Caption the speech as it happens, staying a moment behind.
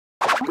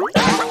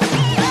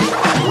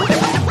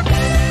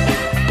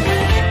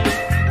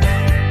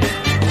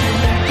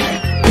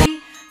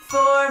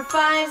Four,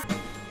 five.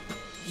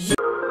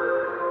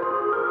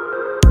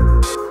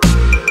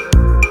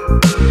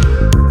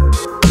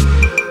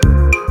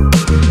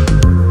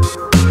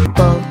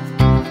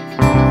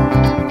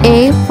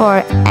 A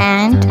for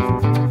ant,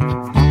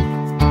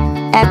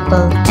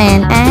 apple,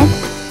 and ant,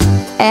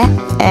 a.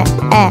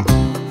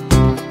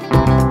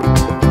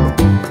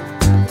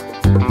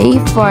 B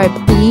for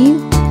bee,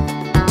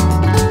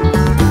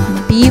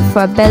 B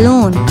for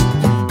balloon,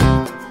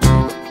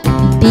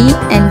 B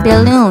and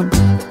balloon,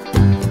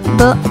 b.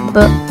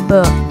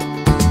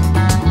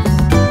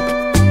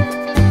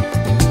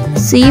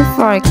 C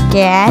for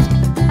cat,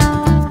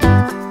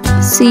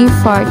 C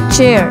for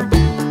chair,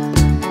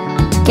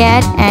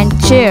 cat and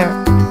chair,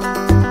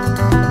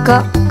 g.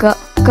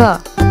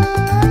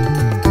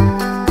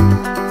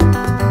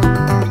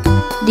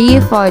 D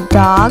for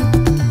dog,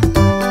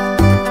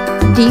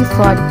 D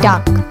for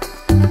duck,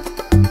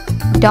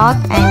 dog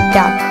and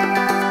duck,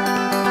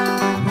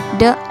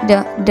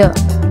 d.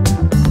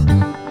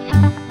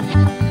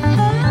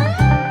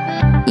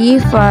 E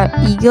for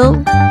eagle,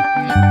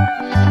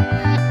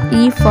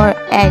 E for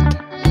egg,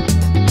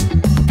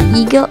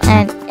 eagle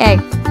and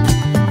egg,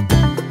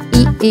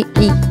 e.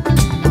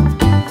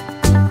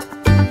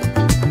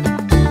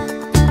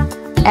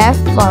 F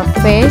for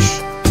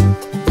fish,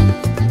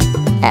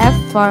 F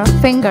for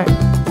finger,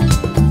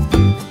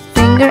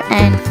 finger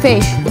and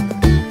fish,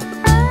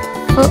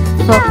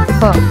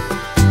 f.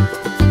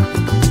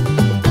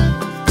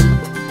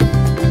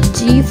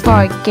 G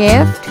for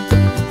gift,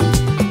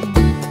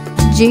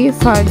 G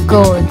for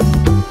gold,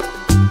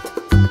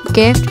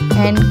 gift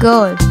and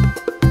gold,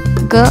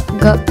 g.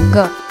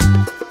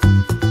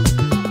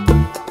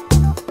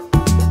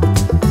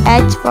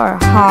 H for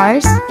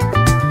horse,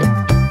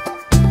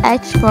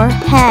 H for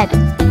head,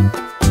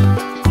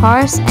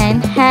 horse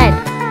and head,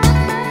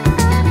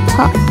 h.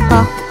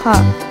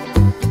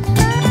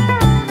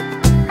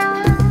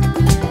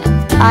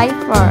 I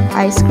for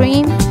ice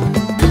cream,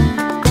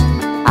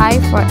 I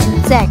for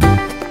insect,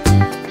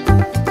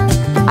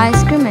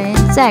 ice cream and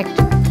insect,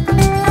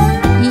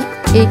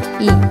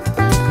 e.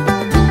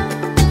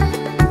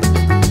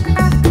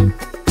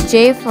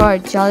 J for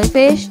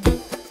jellyfish,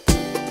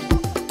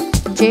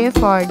 J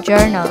for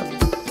journal,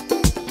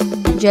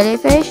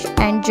 jellyfish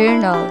and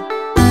journal,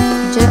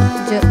 j.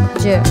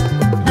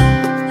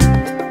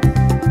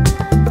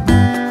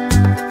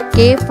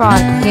 K for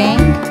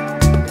king,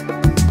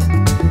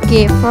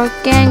 K for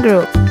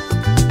kangaroo,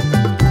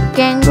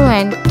 kangaroo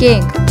and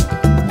king,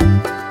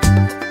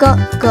 g.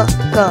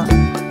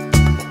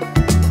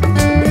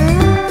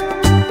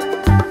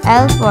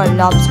 L for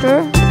lobster,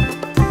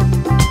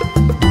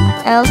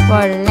 L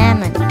for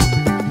lemon,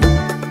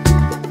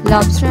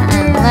 lobster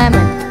and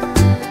lemon,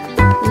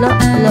 l.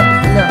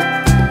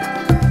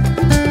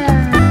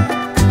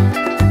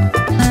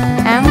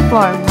 M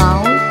for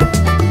mouse,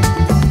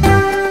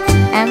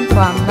 M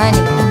for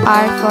money,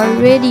 R for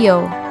radio,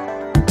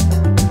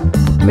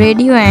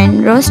 radio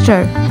and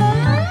rooster,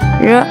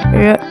 r.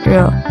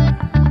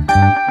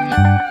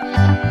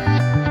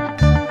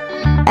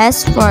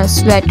 S for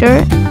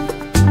sweater,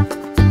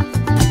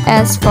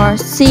 S for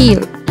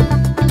seal,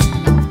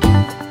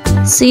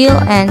 seal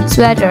and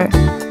sweater,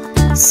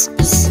 s.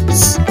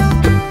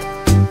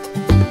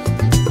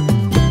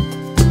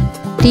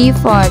 T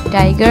for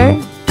tiger,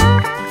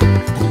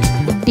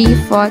 T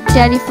for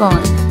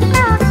telephone,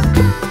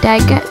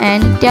 tiger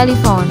and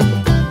telephone,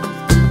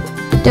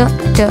 d.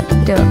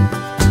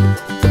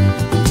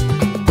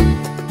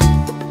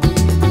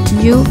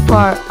 U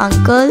for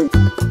uncle,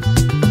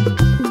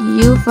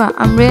 U for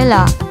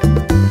umbrella,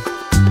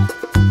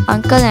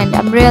 uncle and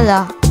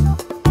umbrella,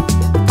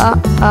 a.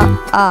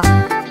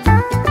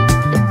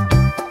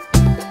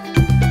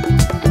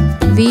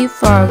 V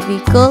for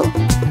vehicle,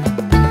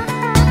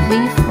 V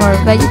for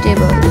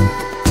vegetables,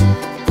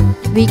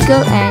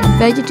 vehicle and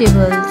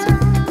vegetables,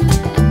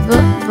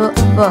 v.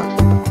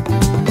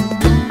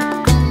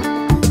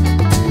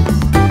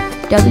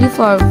 W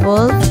for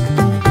wolf,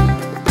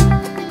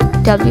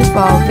 W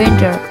for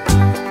winter,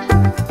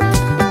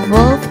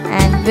 wolf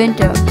and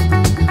winter,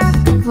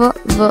 v.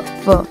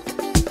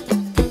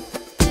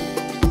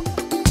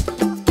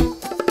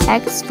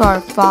 X for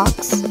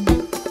fox,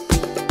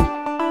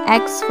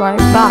 X for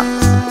box,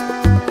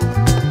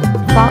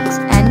 fox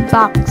and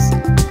box,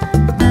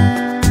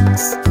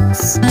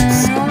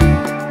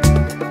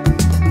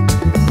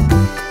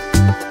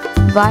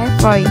 Y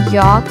for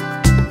yolk,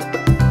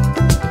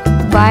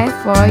 Y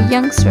for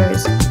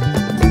youngsters,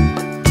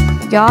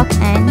 yolk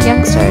and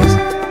youngsters,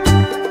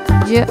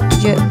 j.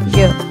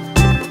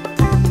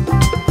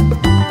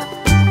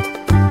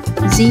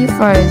 Z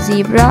for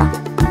zebra,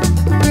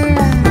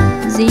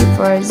 Z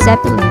for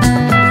zeppelin,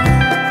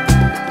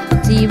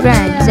 zebra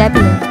and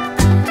zeppelin,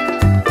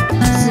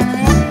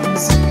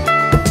 z.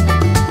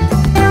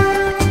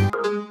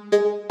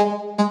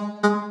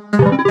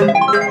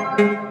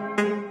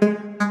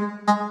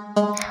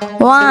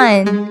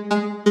 1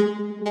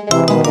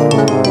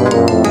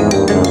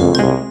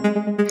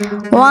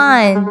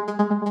 One.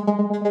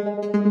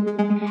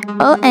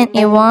 O and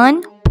a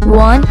one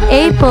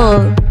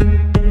apple.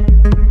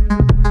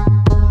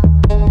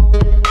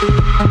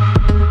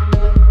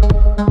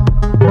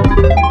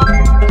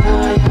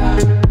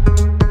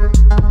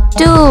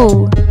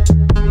 Two.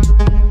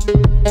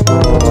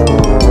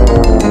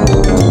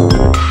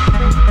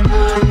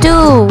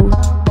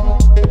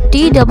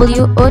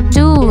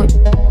 TWO2,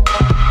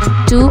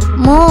 two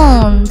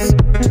moons.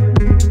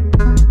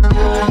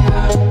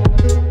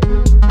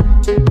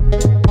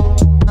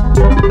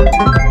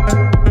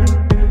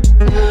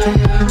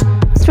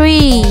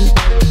 Three.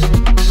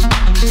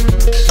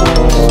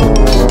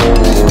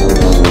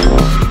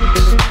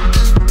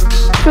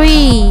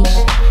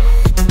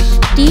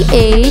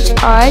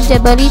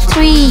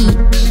 THREE,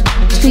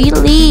 three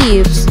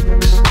leaves.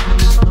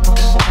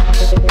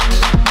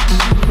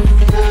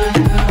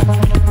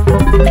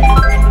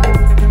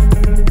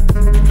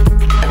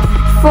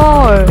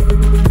 Four.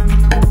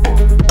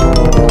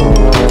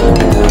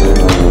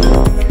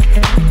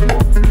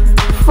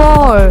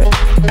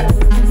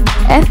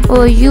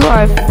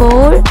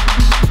 FOUR,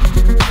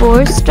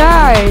 four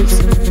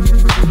stars.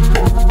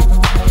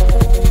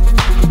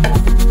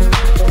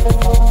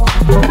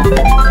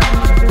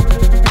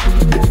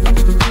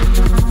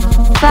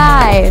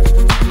 Five.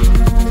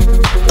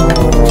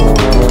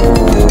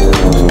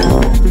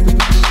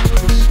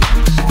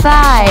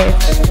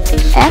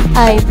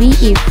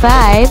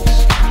 FIVE,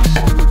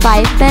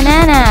 five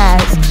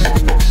bananas.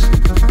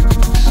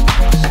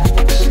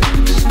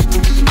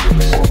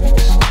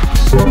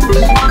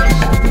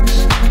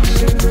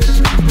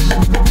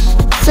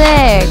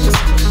 Six.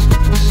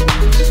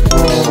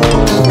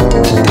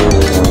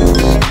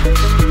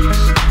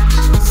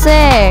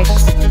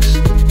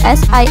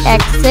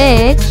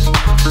 SIX,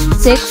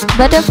 six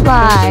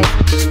butterflies.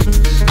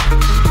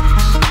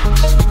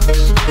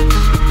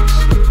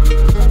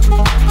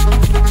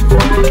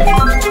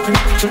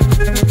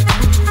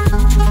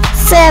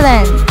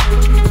 Seven.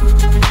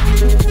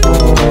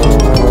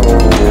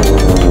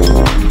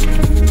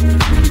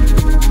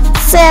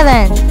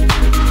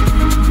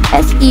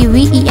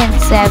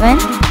 SEVEN,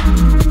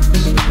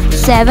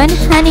 seven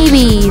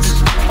honeybees.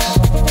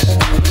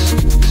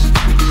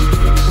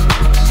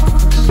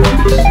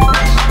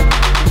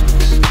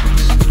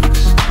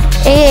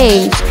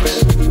 Eight.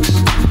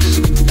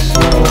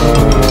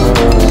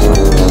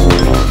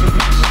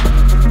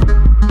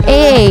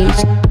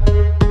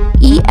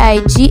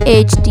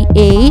 EIGHT,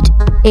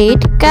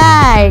 eight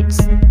kites.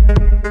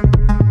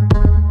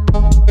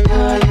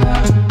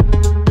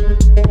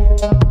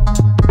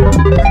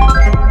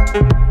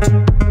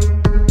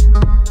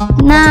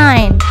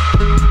 Nine.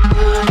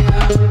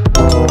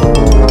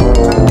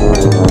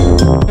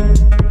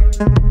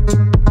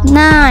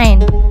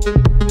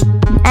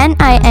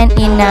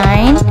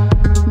 NINE,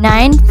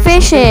 nine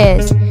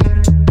fishes.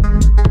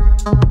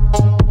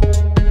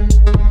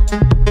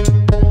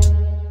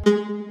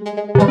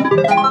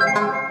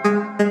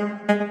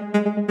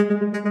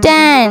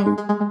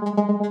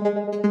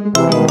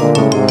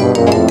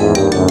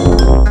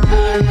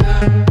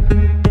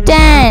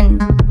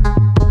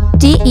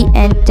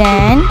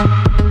 10.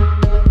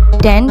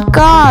 10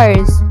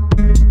 cars.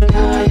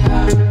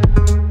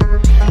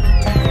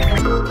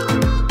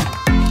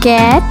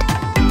 Cat,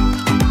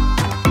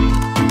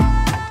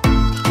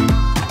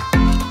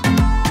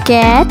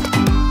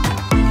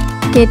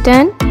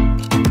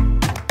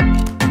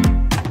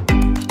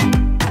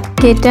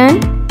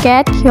 kitten,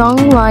 cat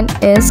young one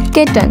is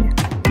kitten.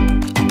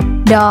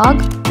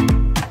 Dog,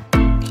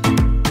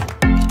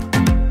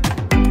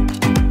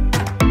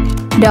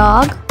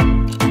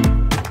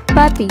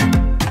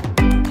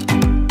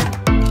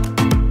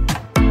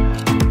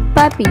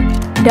 puppy,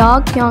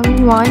 dog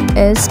young one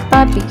is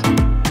puppy.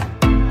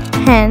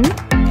 Hen,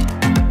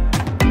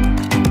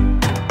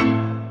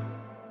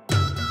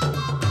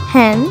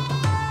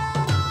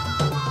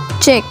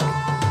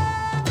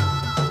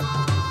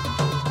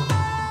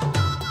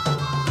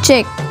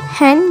 chick,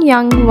 hen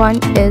young one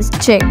is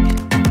chick.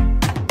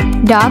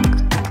 Duck,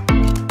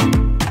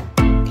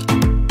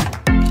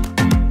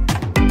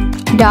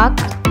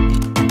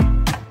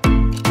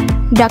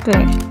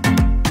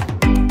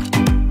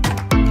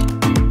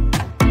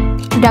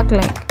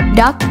 duckling,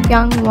 duck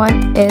young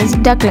one is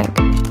duckling.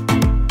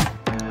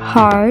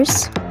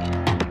 Horse,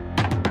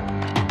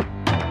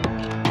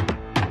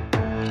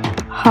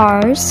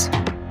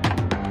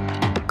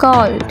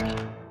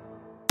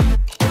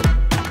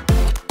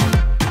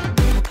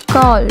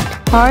 colt,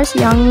 horse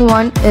young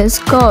one is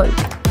colt.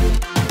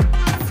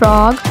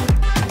 Frog,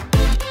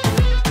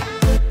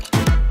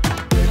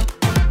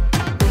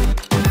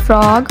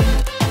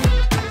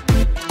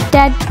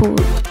 tadpole,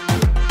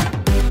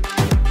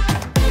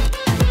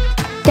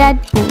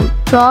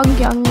 frog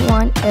young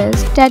one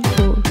is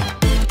tadpole.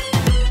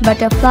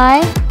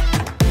 Butterfly,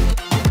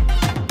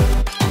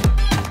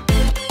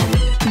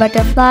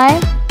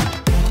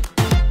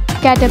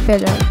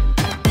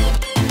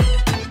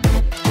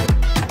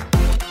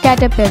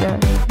 caterpillar,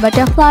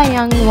 butterfly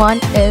young one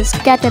is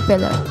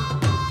caterpillar.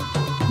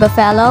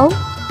 Buffalo,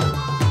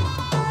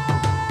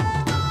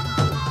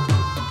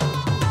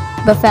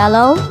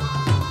 Buffalo,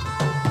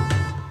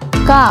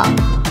 cow,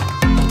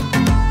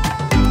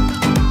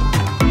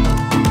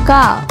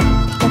 cow.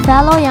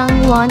 Buffalo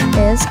young one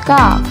is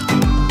calf.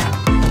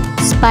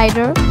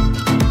 Spider,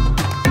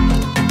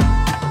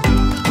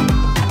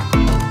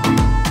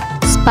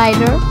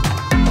 spider,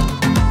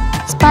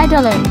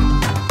 spiderling,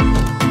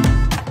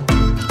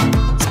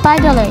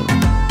 spiderling.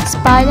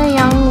 Spider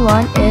young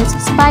one is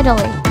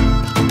spiderling.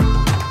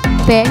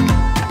 Pig,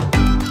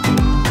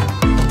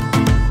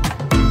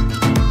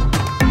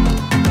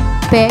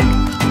 pig,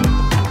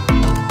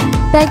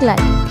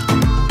 piglet,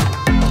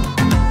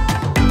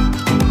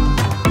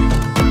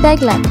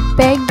 piglet.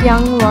 Pig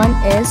young one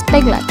is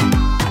piglet.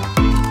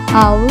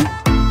 Owl,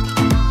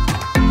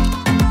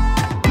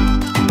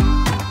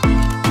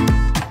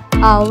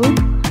 owl,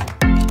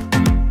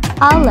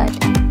 owlet,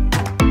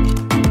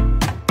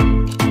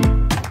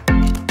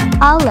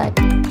 owlet.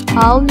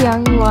 Owl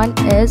young one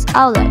is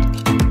owlet.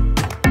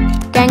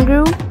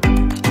 Kangaroo,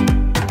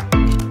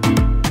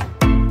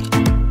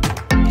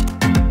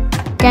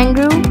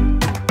 kangaroo,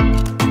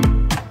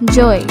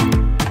 joy,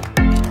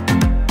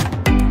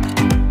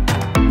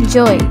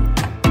 joy.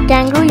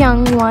 Kangaroo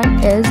young one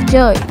is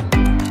joy.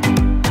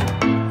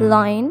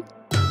 Lion,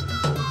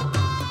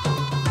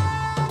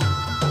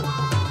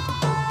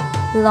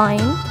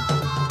 lion,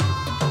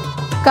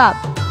 cub,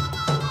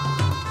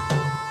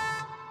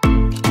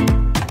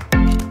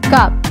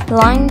 cub.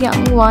 Lion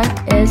young one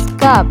is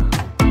cub.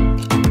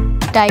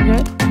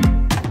 Tiger,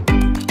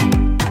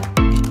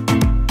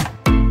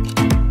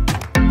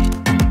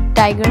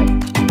 tiger,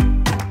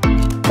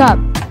 cub,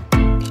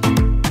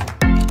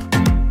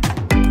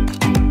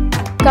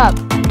 cub.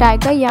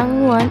 Tiger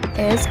young one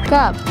is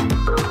cub.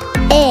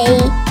 A,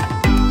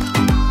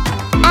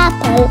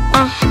 apple,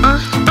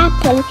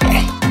 apple.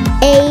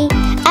 A,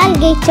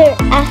 alligator,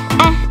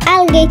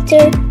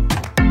 alligator.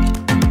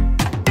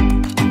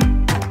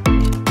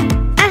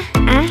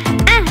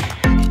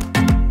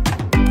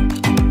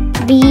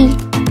 B,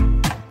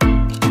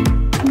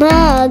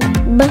 bug,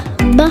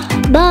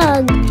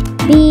 bug.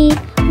 B,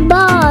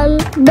 ball,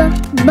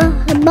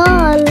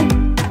 ball.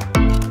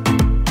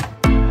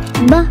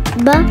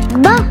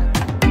 B.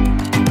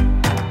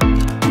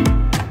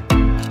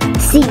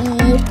 C,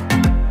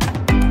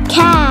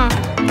 cat,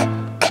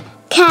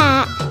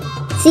 cat.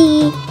 C,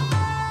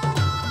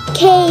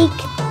 cake,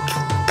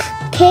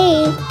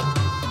 cake.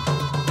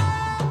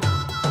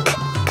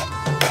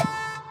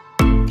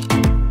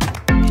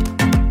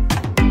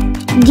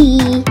 D,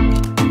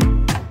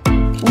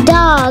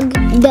 dog,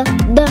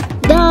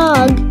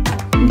 dog.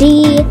 D,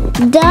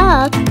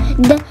 duck,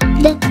 duck.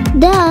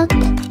 Duck.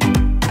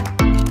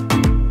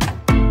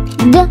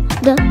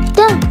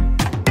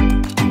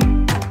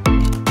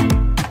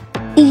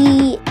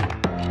 E,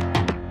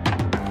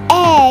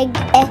 egg,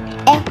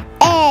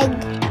 egg.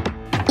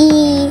 E,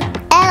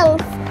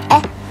 elf,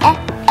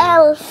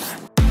 elf.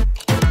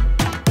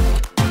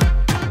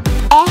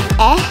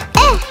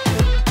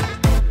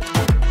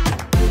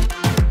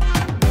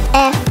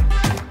 F,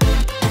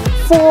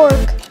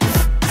 fork,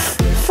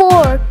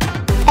 fork.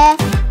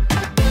 F,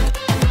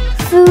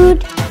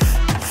 food,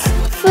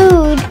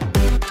 food.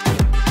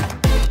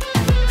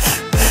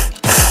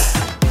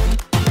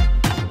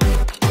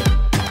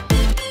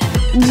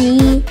 G,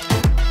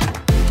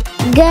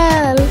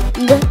 girl,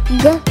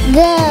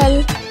 girl.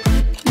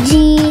 G,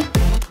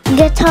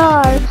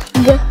 guitar,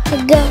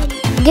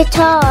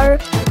 guitar.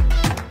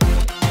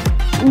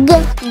 G.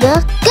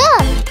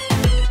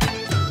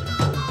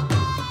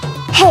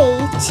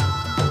 H,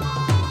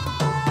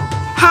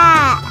 ha.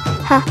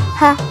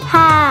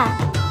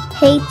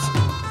 H,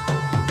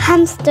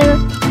 hamster,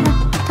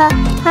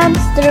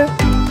 hamster.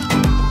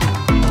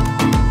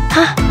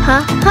 Ha.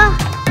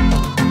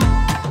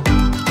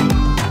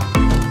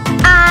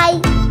 I,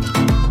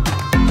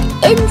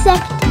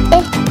 insect,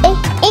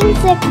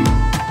 insect.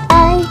 I,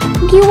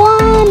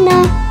 iguana,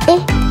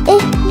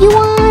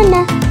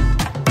 iguana.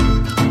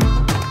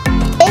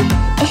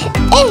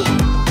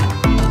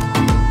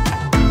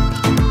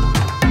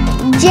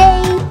 J,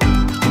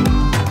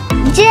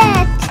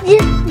 jet.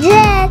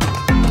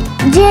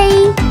 J,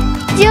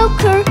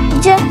 joker,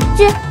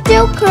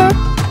 joker.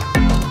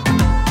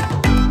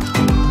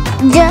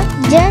 J.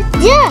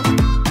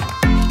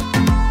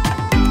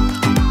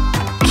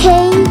 K,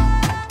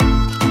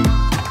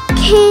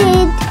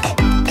 kid.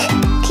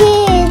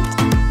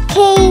 K,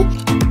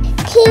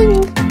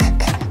 king.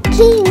 K.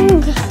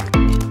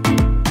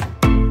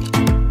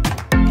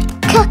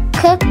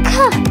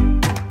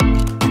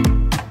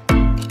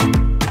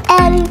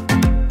 L,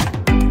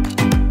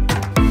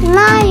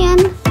 lion.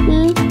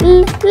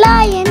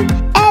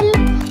 L,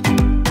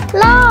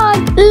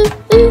 log.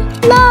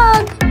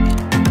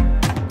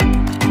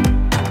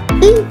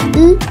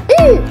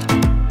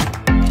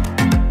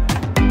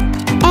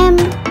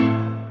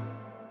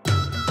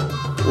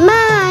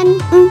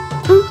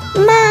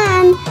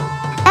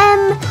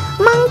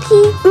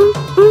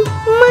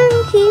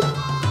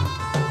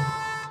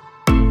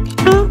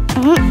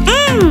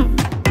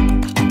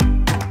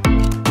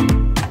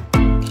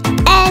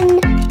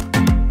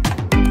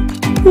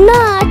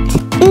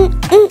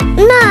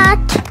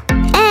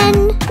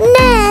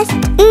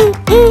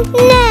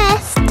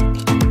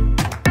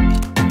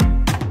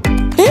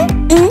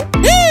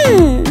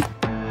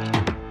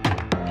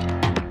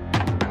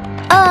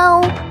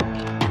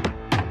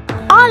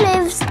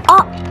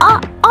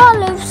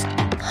 olives.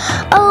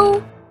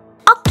 O,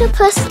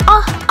 octopus.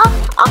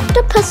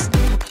 Octopus.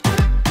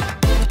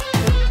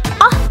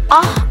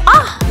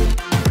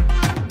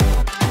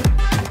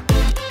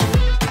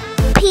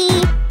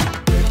 P,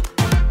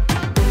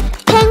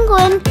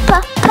 penguin.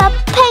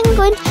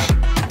 Penguin.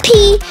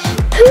 P,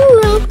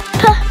 pool.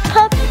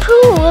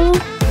 Pool.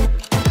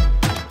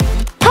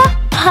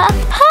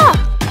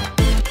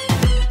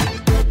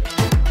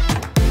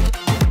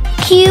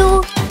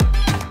 Q,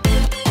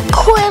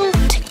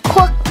 quilt.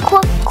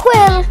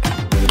 Quilt.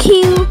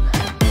 Q,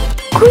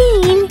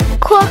 queen.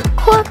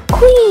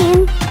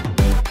 Queen.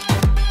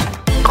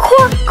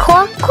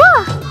 Quack.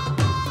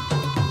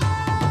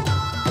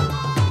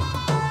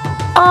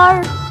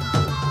 R,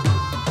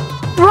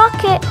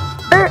 rocket.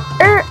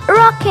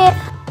 Rocket.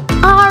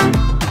 R,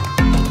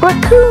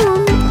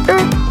 raccoon.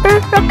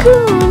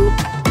 Raccoon.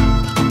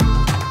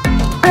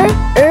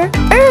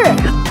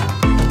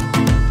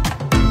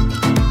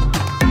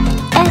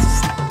 S,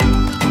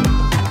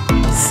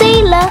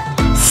 sailor.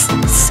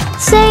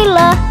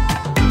 Sailor.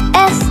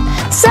 S,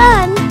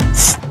 sun.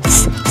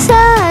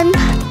 Sun.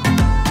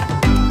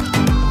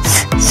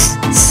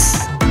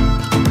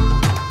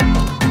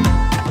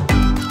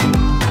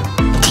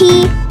 T,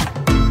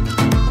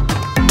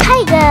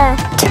 tiger.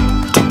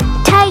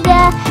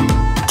 Tiger.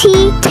 T,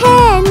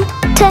 tent.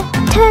 Tent.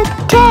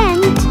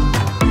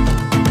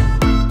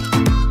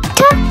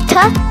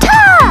 Ta.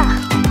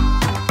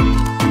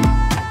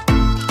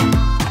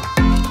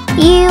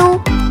 U,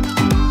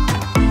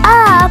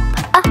 up.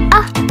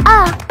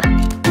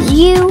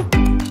 U,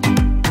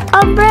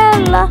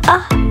 umbrella.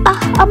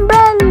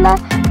 Umbrella.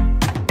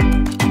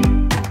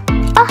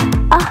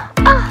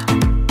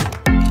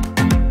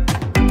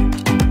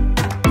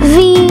 V,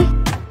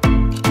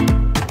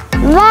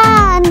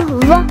 van.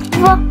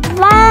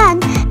 Van.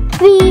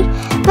 V,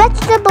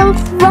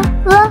 vegetables.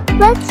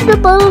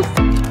 Vegetables.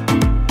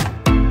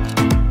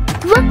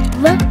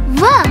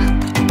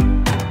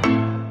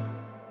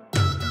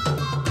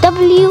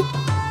 W,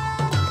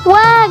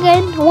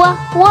 wagon.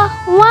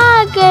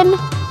 Wagon.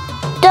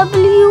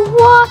 W,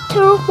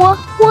 water.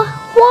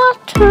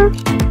 Water.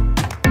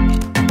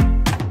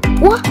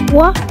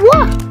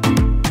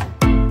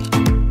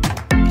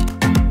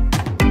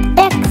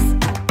 X,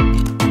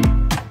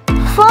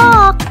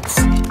 fox.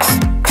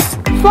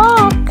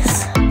 Fox.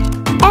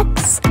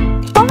 X,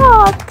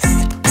 box.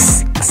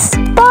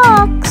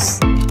 Box.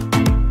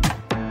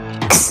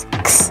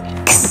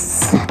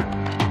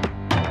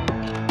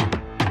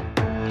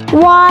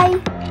 Y,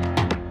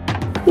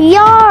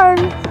 yarn.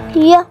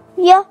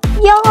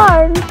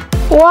 Yarn.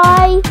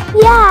 Y,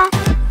 yak.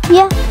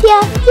 Yak.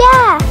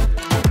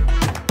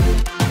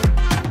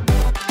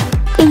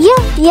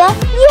 Yeah.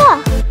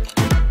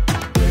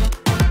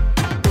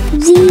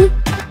 Z,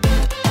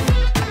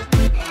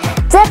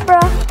 zebra.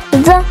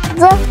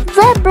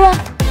 Zebra.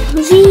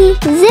 Z,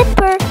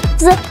 zipper.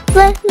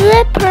 Zipper.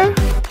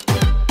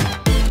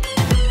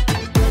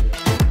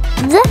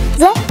 Z.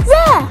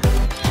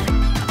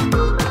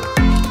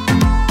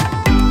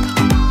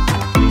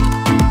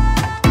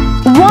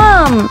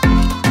 Worm.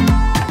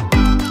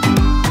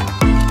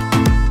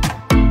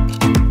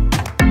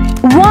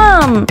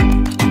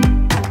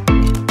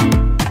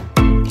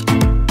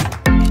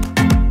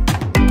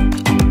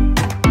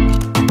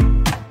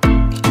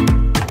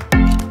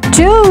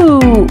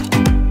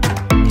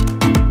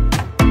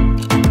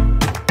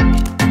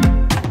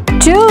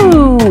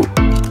 2.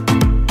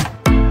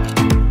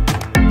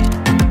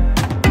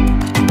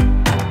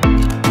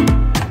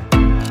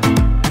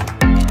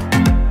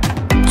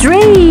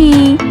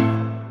 3.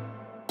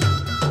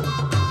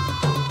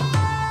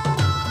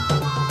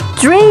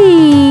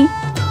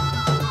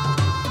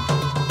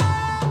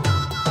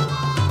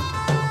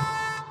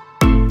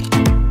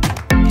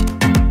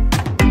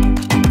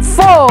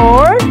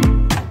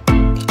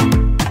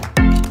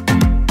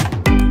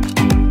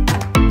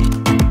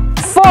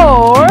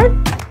 4.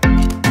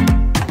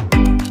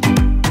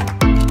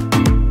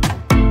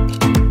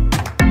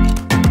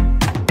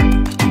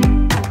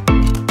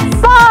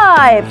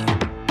 5.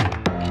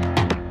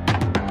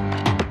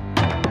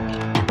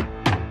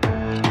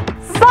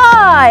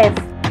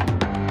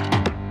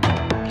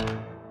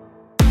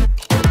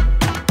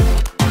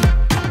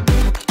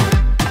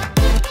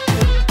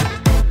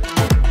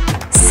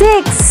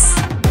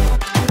 6.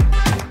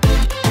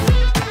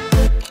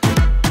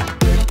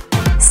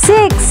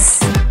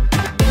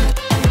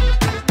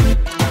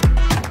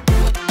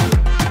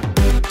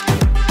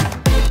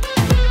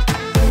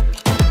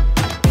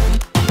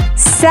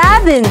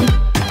 7.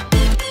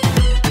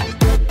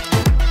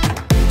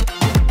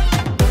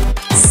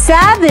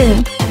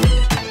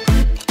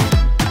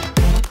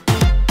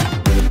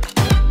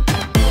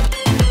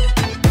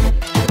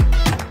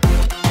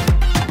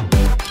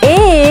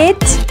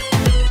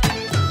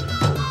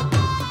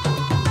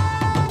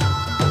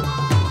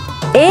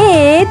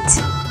 8.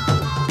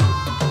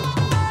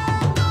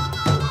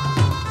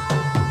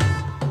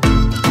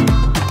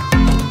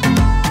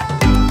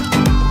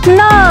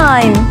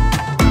 9.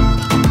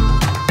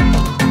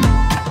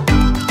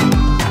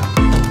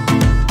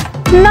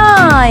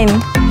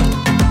 9.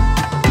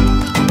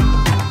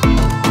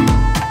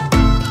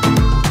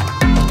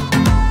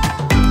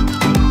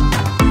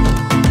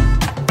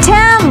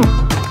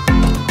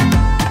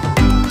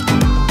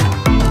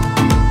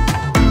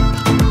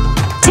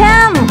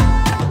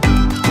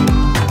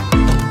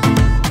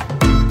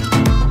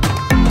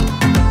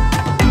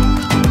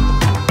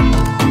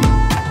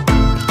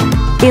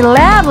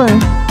 11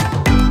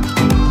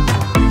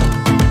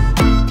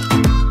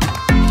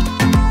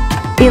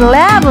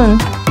 11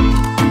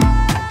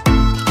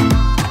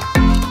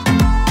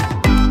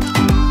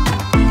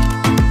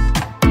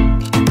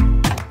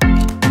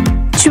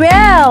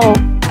 12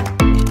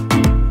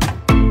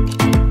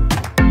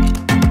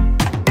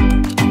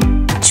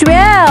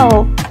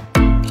 12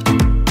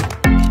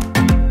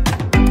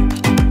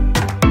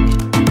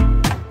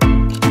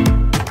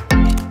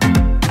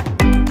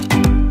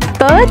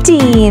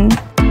 13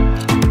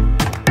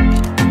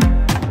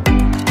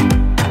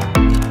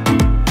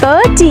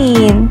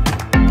 13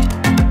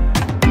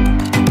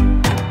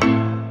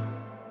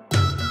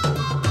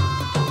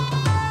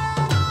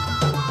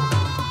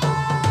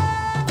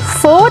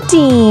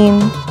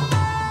 14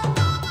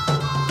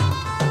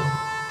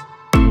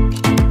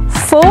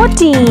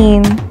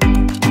 14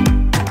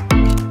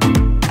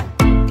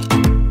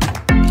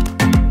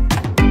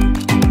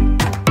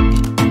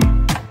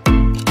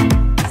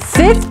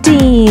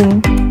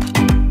 15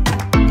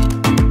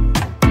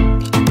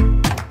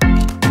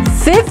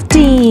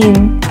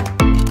 15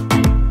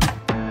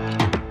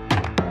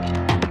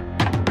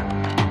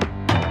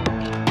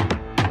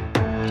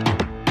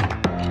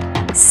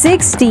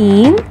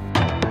 16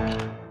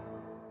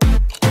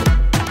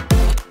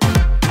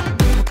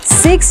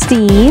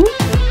 16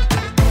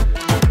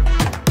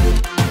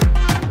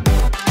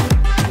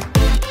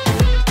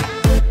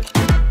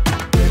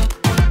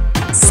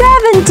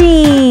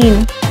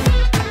 17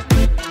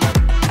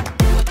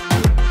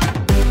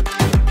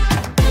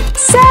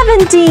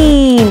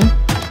 17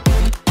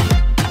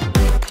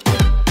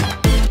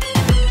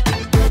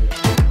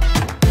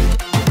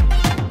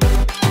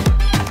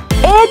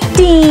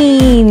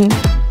 18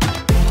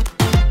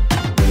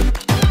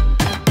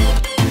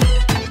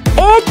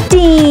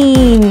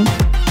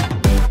 18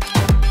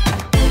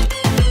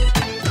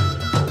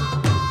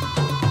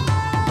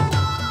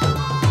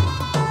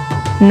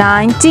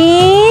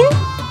 19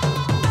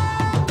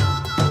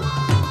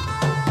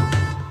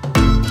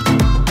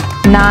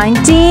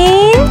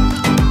 19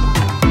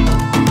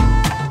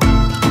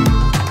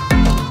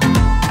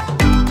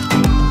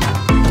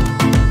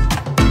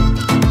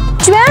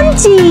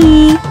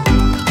 20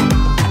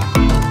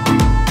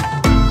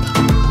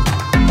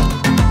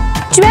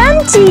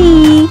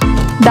 20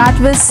 That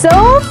was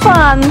so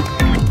fun.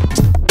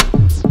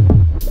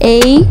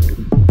 A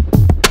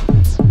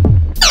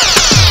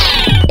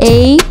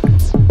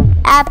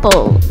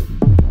apple.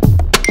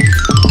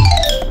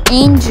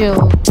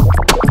 Angel.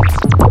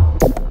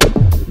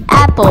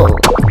 Apple.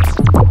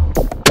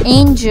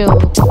 Angel.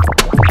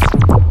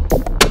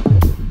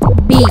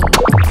 B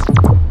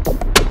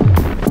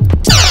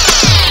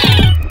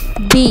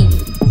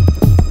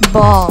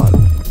ball.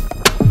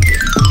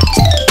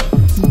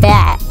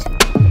 Bat.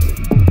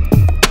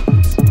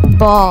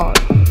 Ball.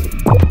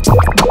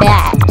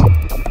 Bat.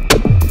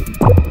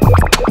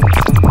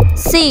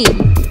 C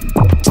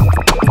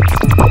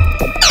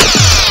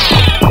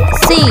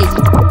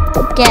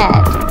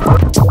cat.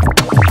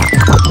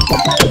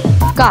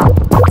 Cup.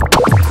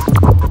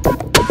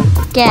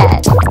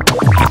 Cat.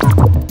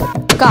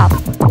 Cup.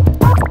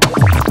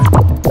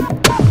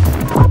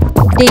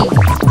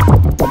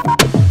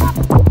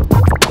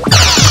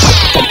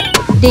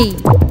 D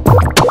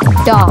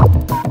dog.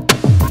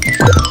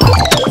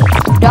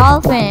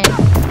 Dolphin.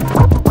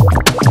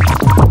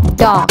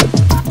 Dog.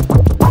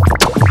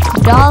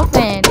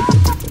 Dolphin.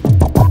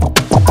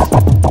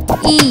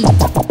 E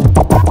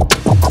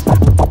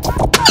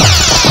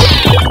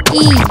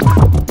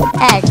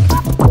egg.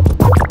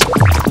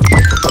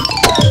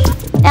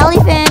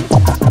 Elephant.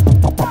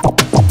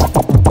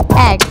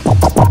 Egg.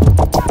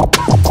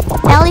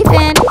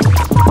 Elephant.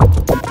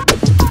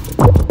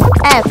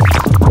 F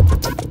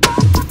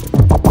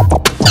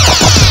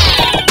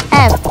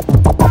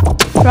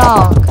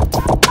frog.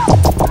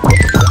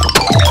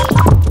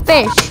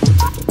 Fish.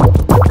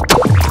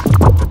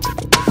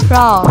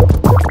 Frog.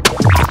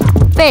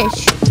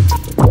 Fish.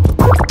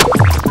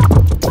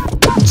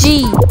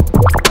 G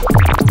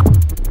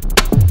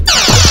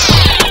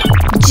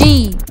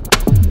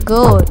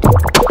goat.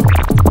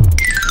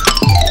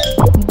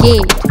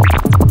 Gate.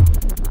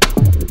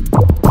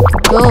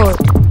 Goat.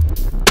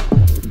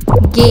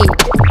 Gate.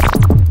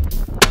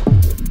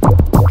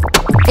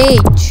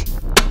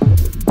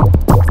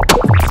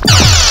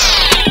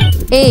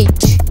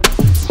 H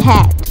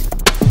hat.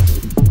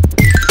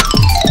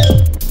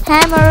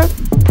 Hammer.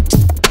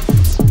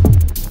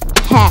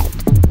 Hat.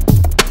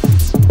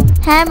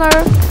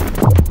 Hammer.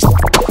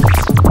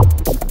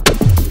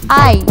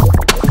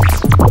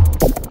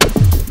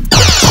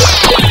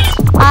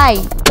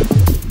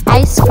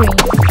 Ice cream.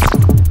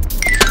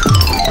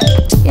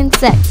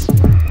 Insect.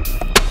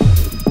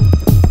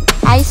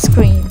 Ice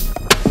cream.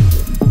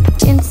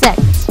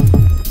 Insect.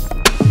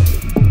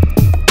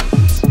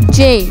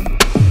 J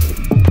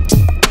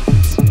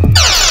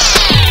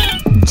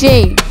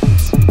jet.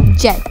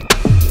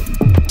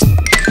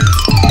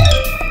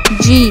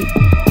 G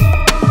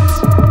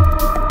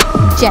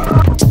jet.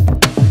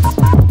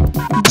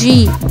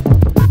 G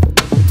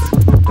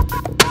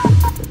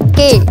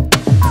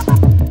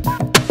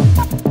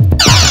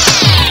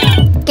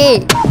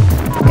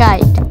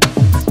kite,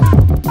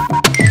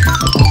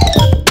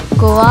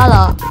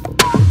 koala,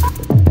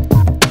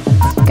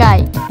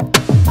 kite,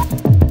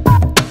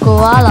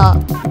 koala,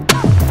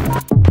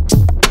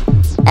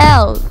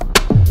 elf,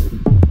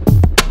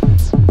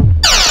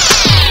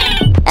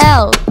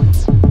 elf,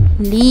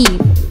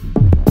 leaf,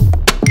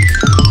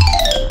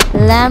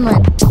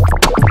 lemon,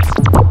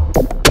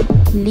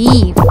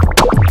 leaf,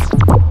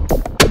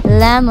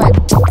 lemon,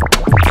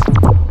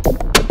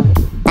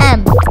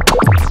 ant,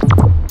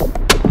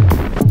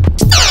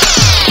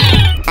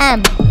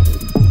 ant,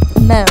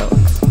 milk,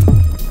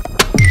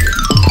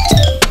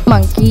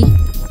 monkey,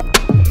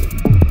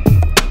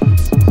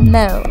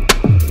 milk,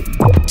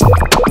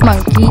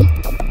 monkey,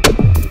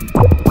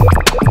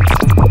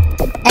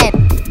 ant,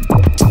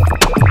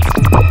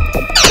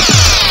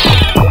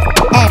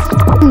 ant,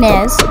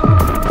 nest,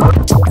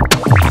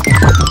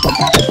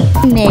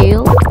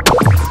 nail,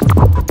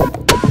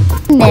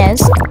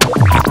 nest,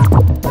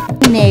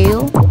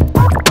 nail,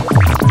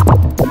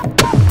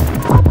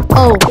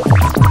 oak,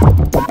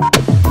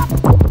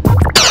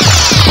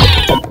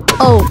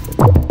 oak,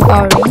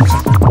 orange,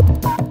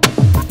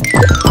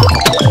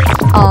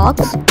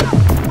 ox,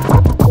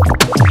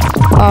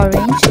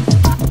 orange,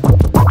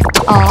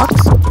 ox,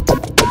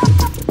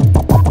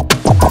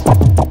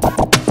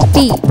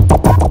 pea,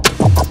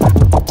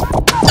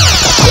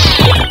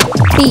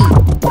 pea,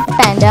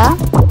 panda,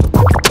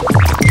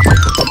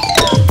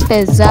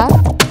 pizza,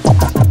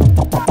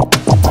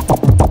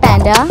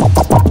 panda,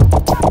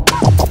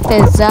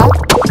 pizza,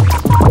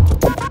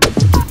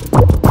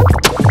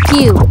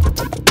 Q,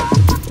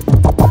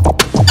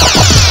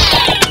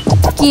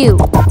 Q,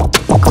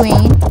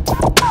 queen,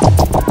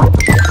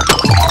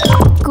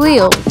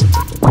 quill,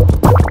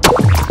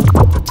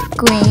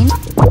 queen,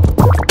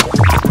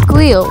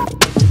 quill,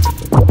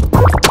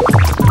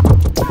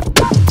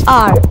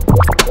 R,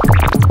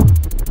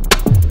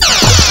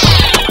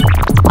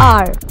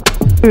 R,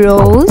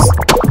 rose,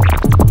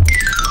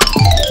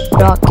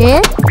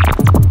 rocket,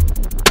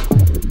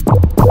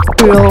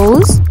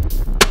 rose,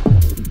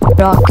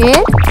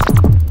 rocket,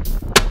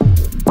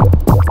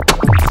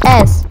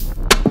 S,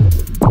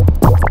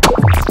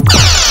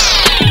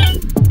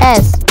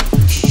 S,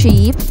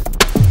 sheep,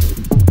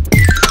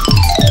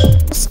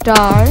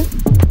 star,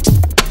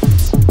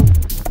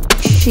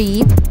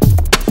 sheep,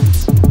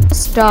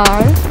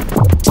 star,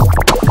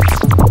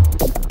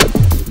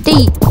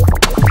 T,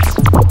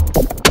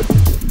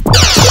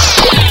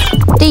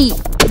 T,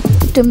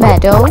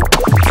 tomato,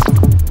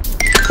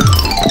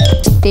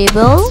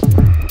 table,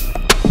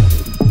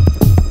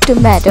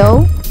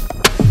 tomato,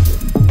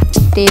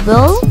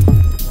 table,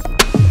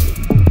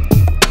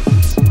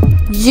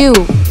 U,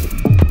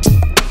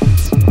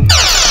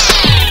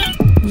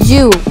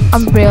 U,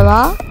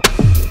 umbrella,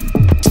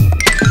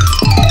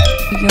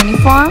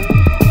 uniform,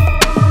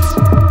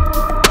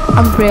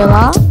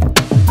 umbrella,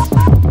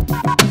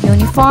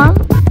 uniform,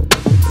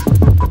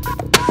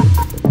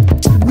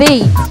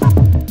 V,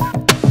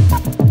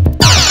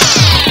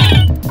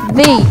 V,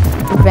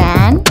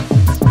 van,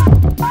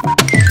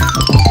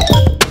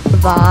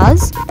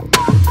 vase,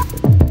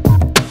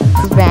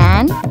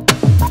 van,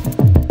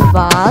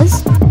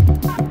 vase,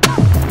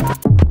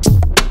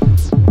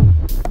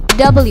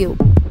 W,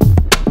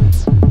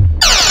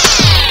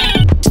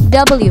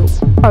 W,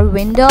 or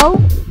window,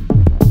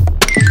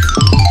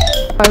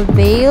 or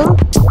veil,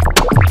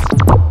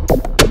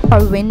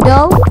 or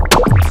window,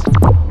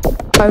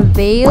 or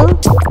veil,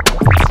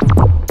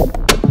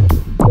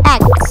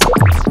 X,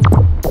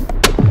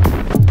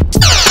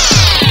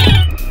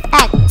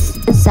 X,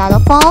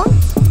 xylophone,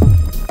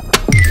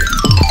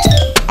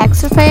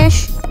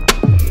 extrafish,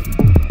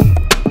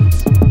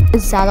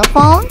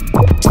 xylophone,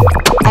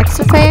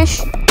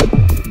 extrafish,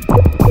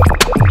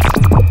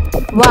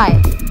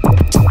 Y,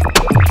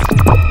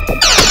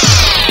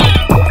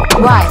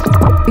 Y,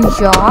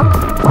 yolk,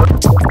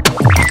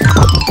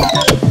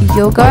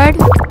 yogurt,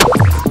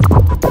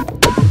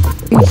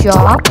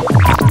 yolk,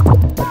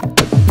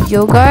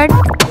 yogurt,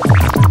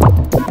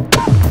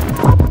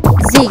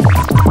 Z,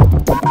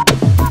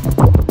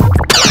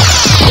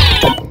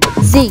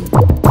 Z,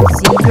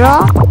 zebra,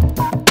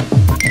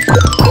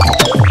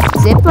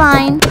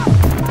 zipline,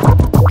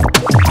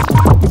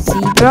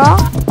 zebra,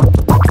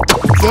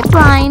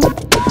 zipline,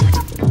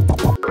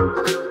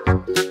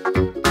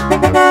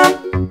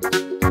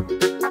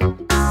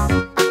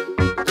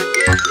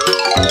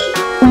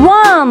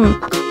 One,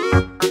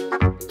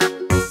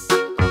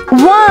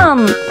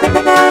 one,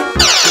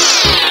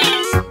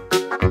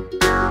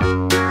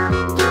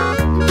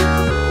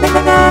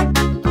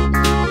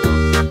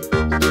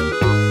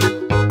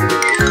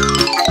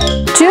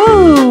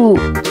 two,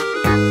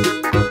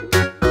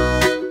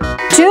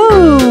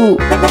 two,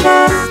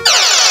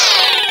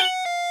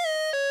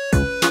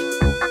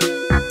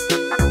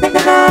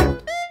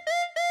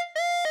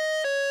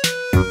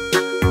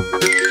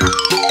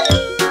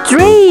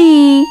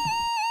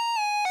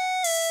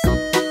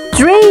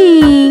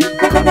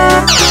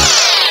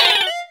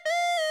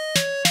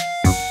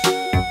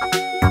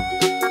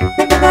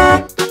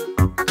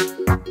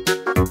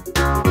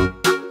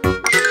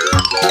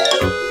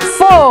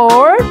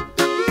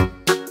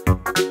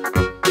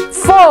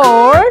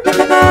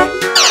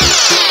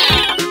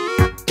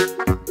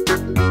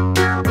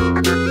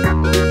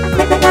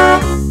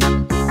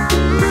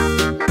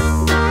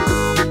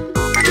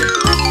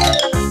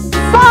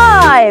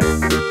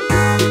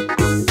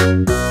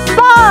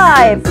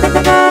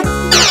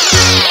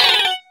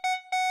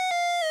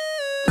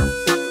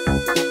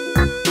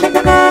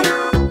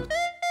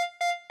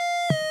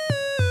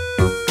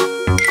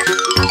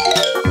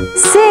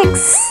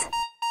 6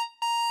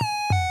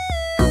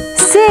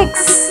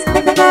 6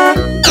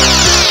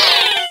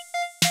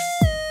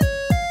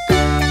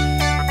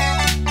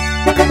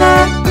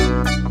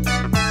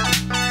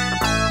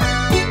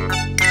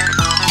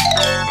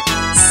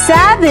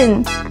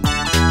 7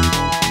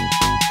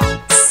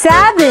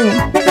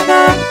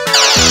 7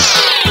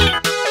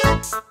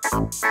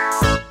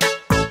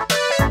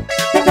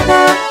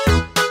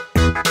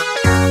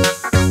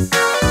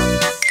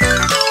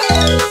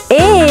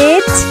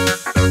 8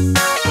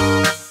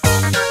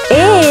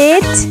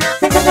 8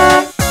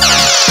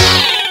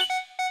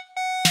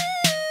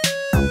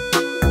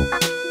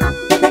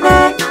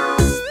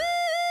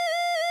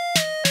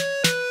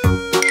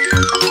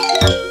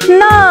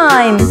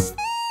 9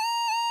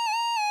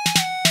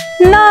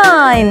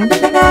 9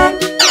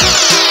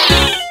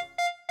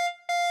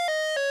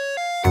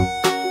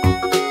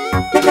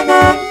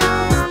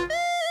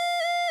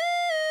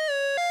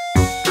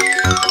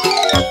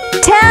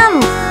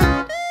 10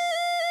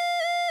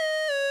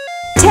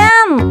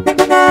 10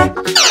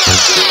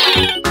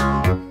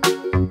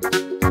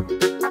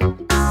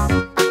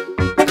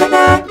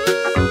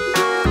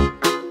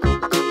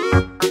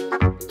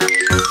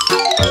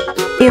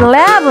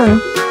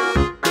 11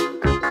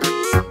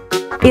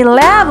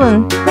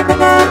 11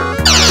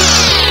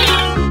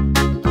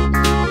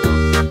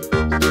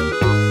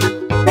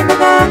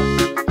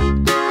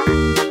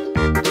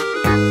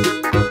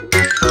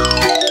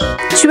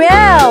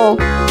 12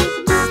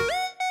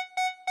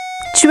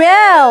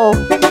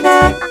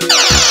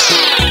 12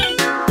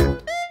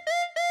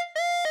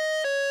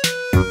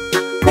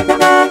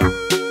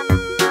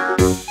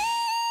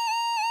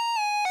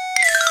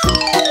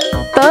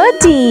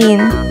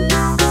 13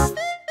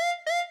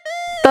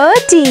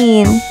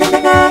 13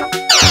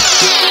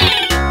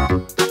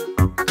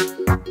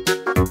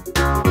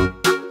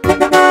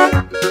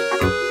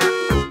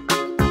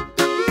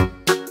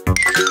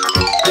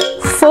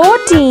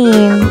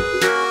 14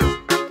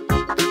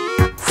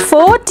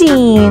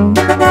 14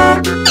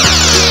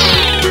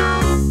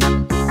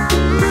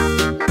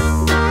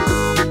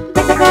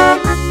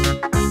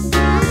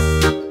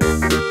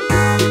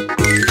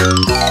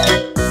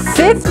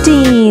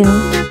 15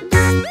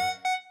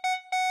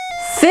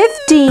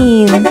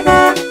 15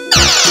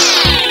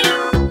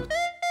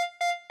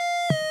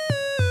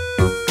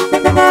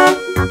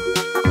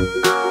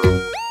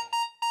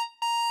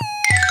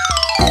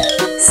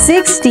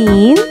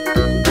 16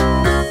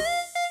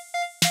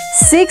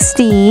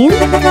 16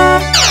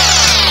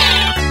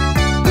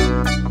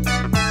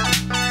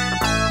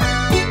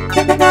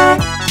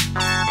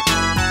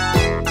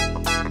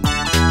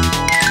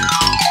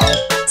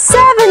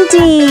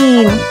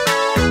 17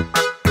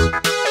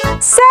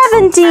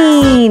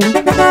 17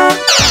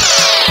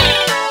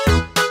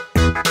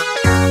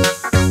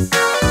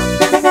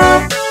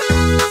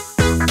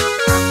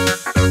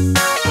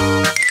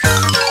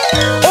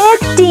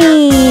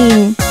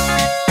 18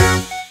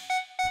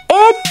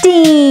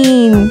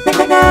 18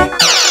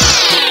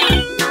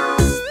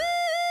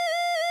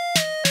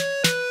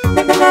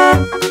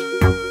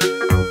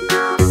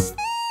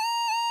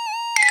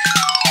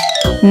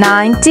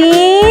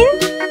 19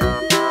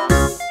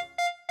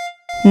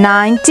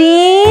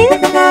 19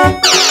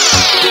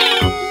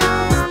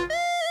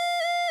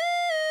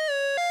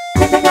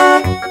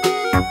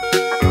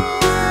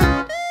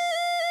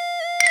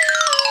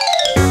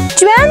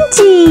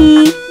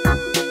 20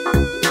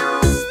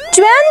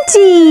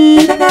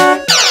 20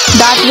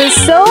 That was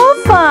so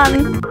fun.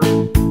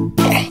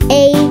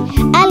 A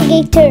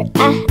alligator,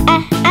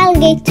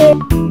 alligator.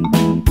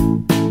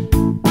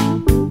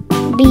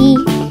 B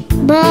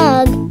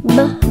bug,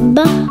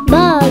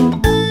 bug.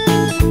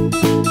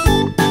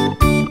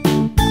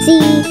 C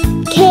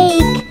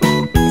cake,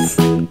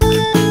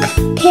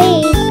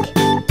 cake.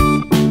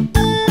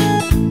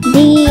 D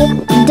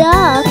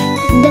duck,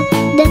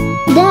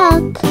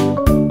 duck.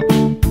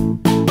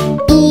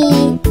 E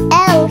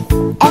elf,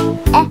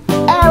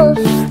 elf.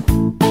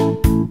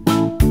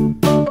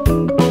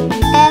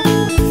 F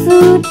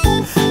food,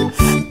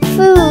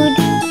 food.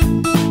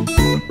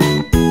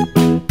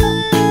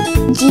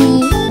 G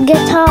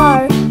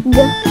guitar,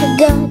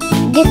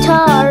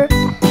 guitar.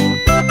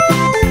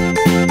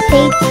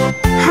 H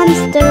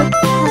hamster,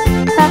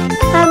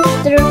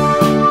 hamster.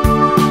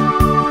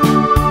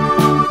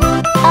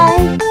 I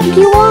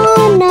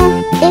iguana,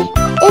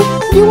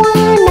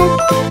 iguana.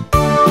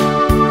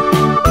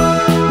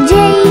 J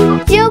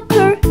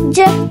joker,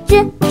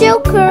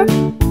 joker.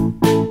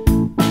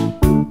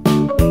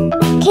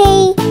 K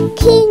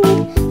king,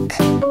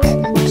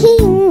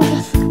 king.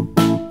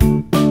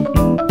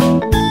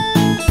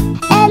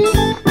 L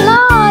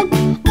log,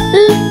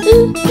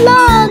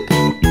 log.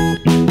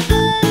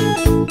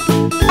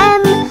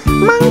 M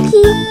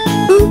monkey,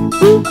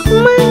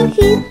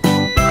 monkey.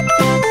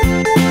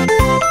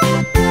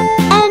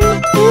 N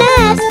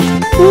nest,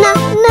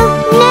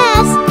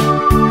 nest.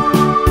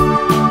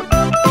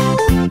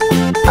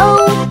 O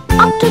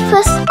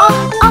octopus,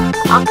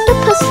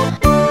 octopus.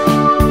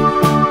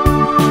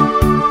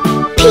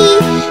 P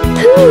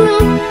pool,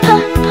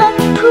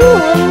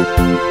 pool.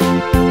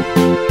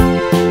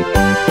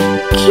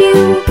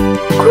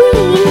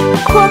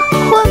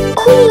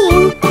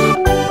 queen.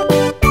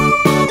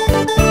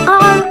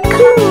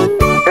 Raccoon,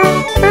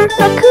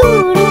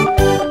 raccoon.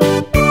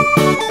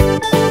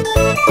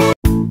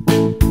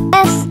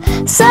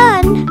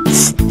 Sun,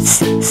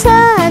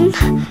 sun.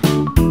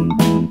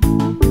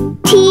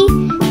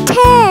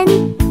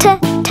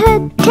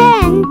 Tent,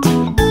 tent.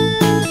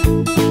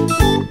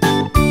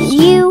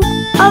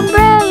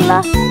 Umbrella,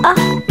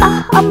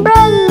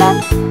 umbrella.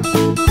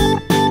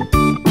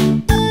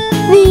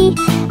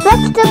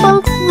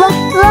 Vegetables,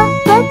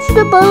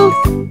 vegetables.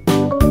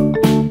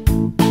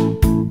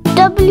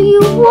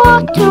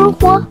 Water,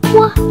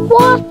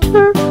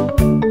 water.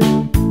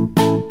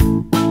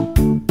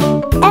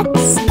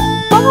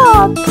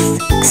 Box,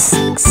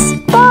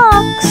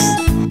 box.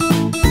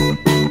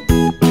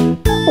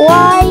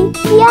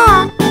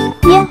 Yak,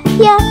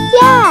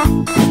 yak.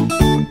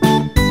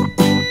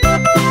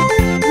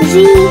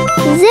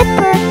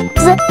 Zipper,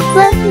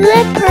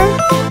 zipper.